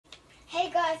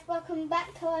guys, welcome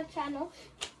back to our channel.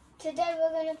 Today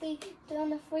we're going to be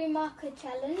doing a free marker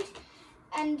challenge,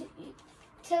 and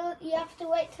you have to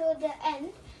wait till the end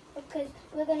because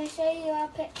we're going to show you our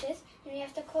pictures and you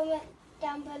have to comment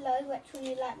down below which one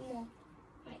you like more.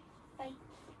 Right, bye.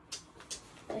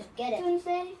 Let's get it. Do you want to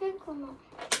say anything or not?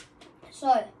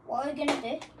 So, what we're going to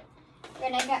do, we're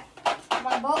going to get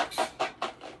my box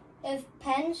of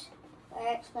pens,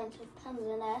 very expensive pens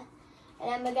in there, and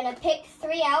then we're going to pick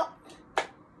 3 out,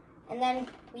 and then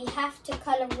we have to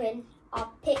colour in our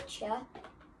picture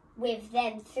with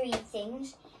them 3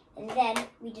 things, and then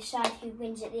we decide who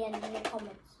wins at the end in the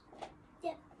comments.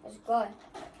 Yep. Let's go.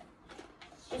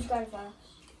 Who's going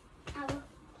first? I will.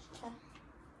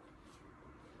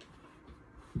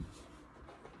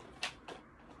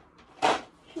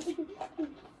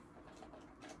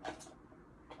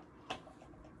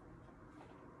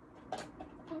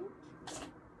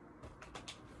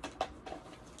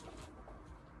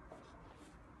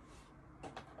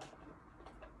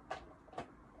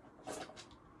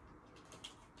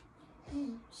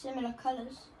 Similar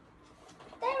colours.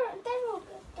 They're all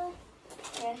good though.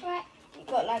 Yeah. Right. You've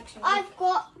got like some. I've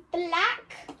got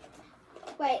black.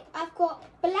 Wait, I've got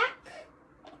black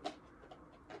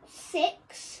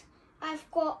 6. I've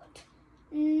got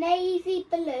navy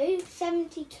blue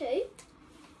 72,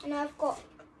 and I've got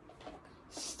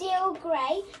steel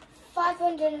grey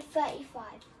 535.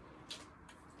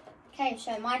 Okay,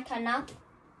 so my turn now.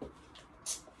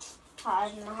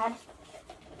 Hard in my head.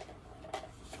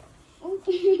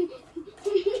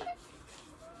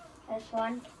 This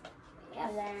one,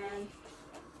 and then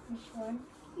this one,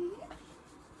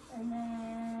 and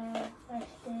then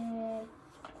let's do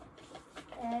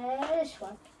this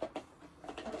one. I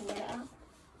can get it out.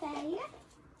 There you go.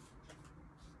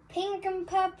 Pink and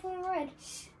purple and red.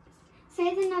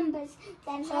 Say the numbers.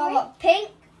 Then So I got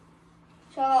pink.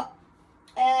 So I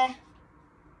got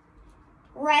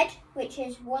red, which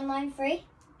is 193.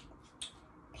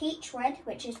 Peach red,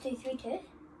 which is 232,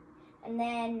 and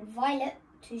then violet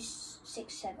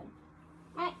 267.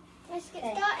 Right, let's get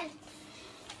Okay. started.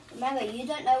 Remember, you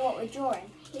don't know what we're drawing.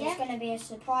 Yeah. It's going to be a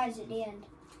surprise at the end.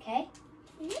 Okay?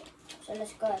 So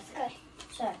let's go. Okay.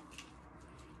 So,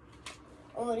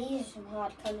 oh, these are some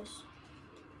hard colours.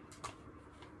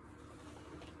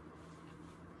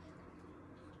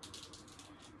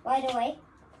 By the way,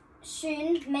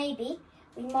 soon maybe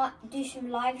we might do some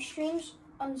live streams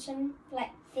on some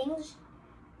things,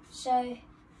 so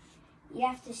you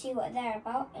have to see what they're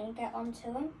about and get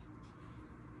onto them,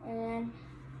 and then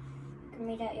you can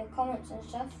read out your comments and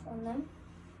stuff on them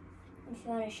if you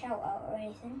want a shout out or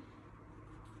anything.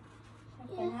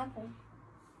 That can happen.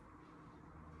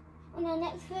 On our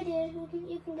next video,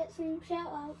 you can get some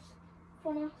shout outs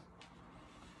from us.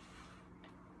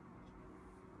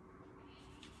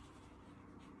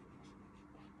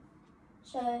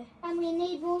 So And we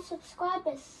need more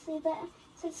subscribers, so you better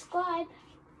subscribe.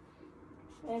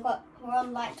 we're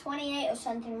on like 28 or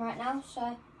something right now,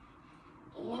 so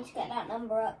you need to get that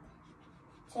number up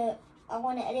to, I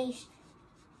want it at least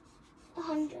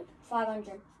 100.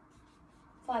 500.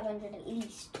 500 at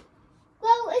least.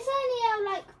 Well, it's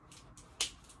only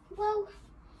well,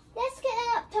 let's get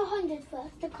it up to 100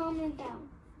 first to calm them down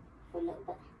for a little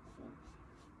bit.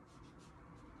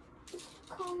 Just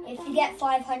calm it If down. you get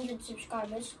 500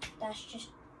 subscribers, that's just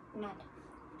mad.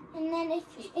 And then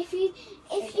if you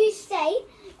say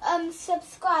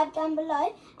subscribe down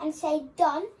below and say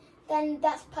done, then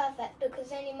that's perfect, because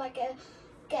then you might get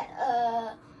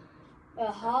A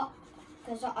heart,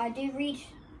 because I do read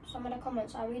some of the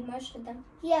comments. I read most of them.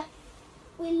 yeah.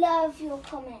 We love your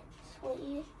comments. What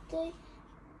you do.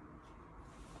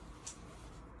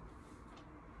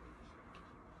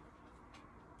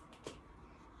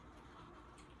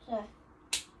 So Are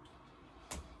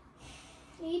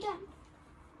you done?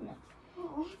 No.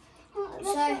 Oh, that's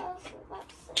So- what I was about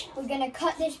to say. we're gonna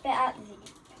cut this bit out of the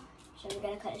video. So we're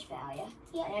gonna cut this bit out, yeah.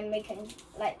 Yeah. And then we can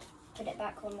put it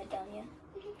back when we're done, yeah.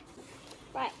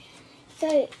 Right,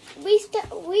 so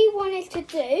we wanted to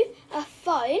do a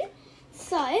phone,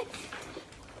 so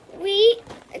we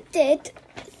did.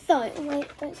 So wait,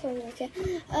 don't show me later.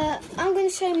 I'm going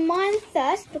to show mine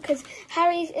first because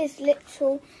Harry's is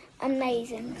literal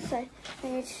amazing. So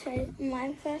let me show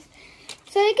mine first.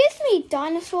 So it gives me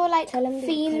dinosaur Tell 'em the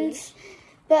themes,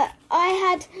 but I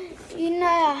had,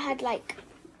 I had like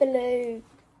blue,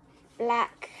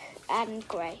 black, and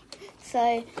grey.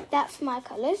 So that's my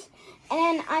colours.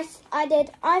 And then I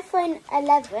did iPhone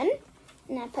 11,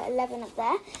 and I put 11 up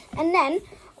there. And then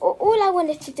all I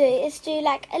wanted to do is do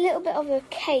like a little bit of a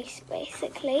case,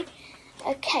 basically.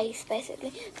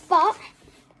 But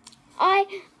I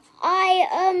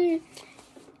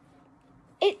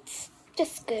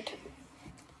just good.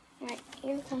 Right,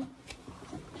 you come.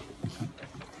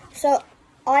 So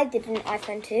I did an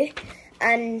iPhone 2,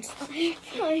 and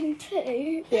iPhone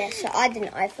 2. yeah, so I did an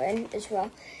iPhone as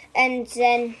well, and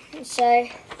then so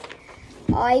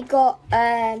I got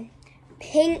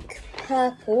pink,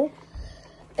 purple,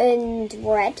 and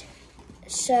red.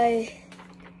 So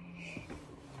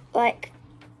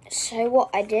what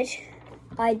I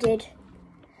did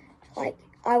like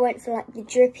I went for like the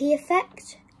drippy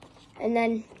effect, and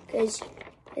then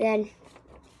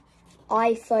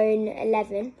iPhone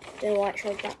 11. Don't know why it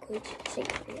shows backwards. I think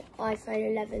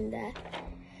iPhone 11 there,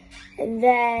 and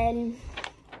then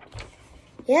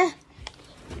yeah.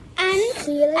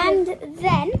 And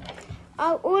then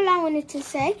all I wanted to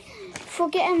say, for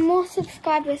getting more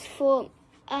subscribers for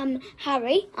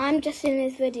Harry, I'm just in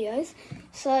his videos.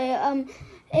 So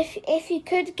if you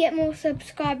could get more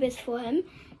subscribers for him,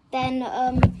 then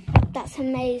that's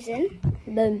amazing.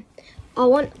 Boom. I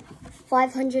want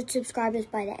 500 subscribers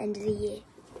by the end of the year,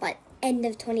 by end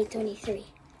of 2023.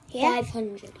 Yeah.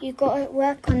 500. You got to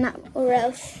work on that, or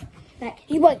else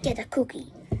you won't get a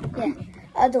cookie. Yeah.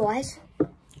 Otherwise,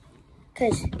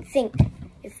 because think,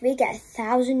 if we get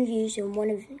 1,000 views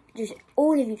and just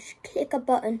all of you just click a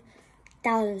button,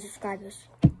 1,000 subscribers.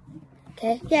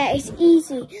 Okay? Yeah, it's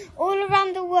easy. All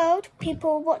around the world,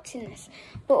 people are watching this.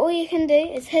 But all you can do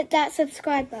is hit that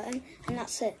subscribe button, and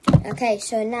that's it. Okay,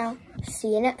 so now,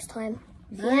 see you next time.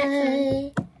 See you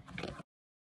next time. Bye.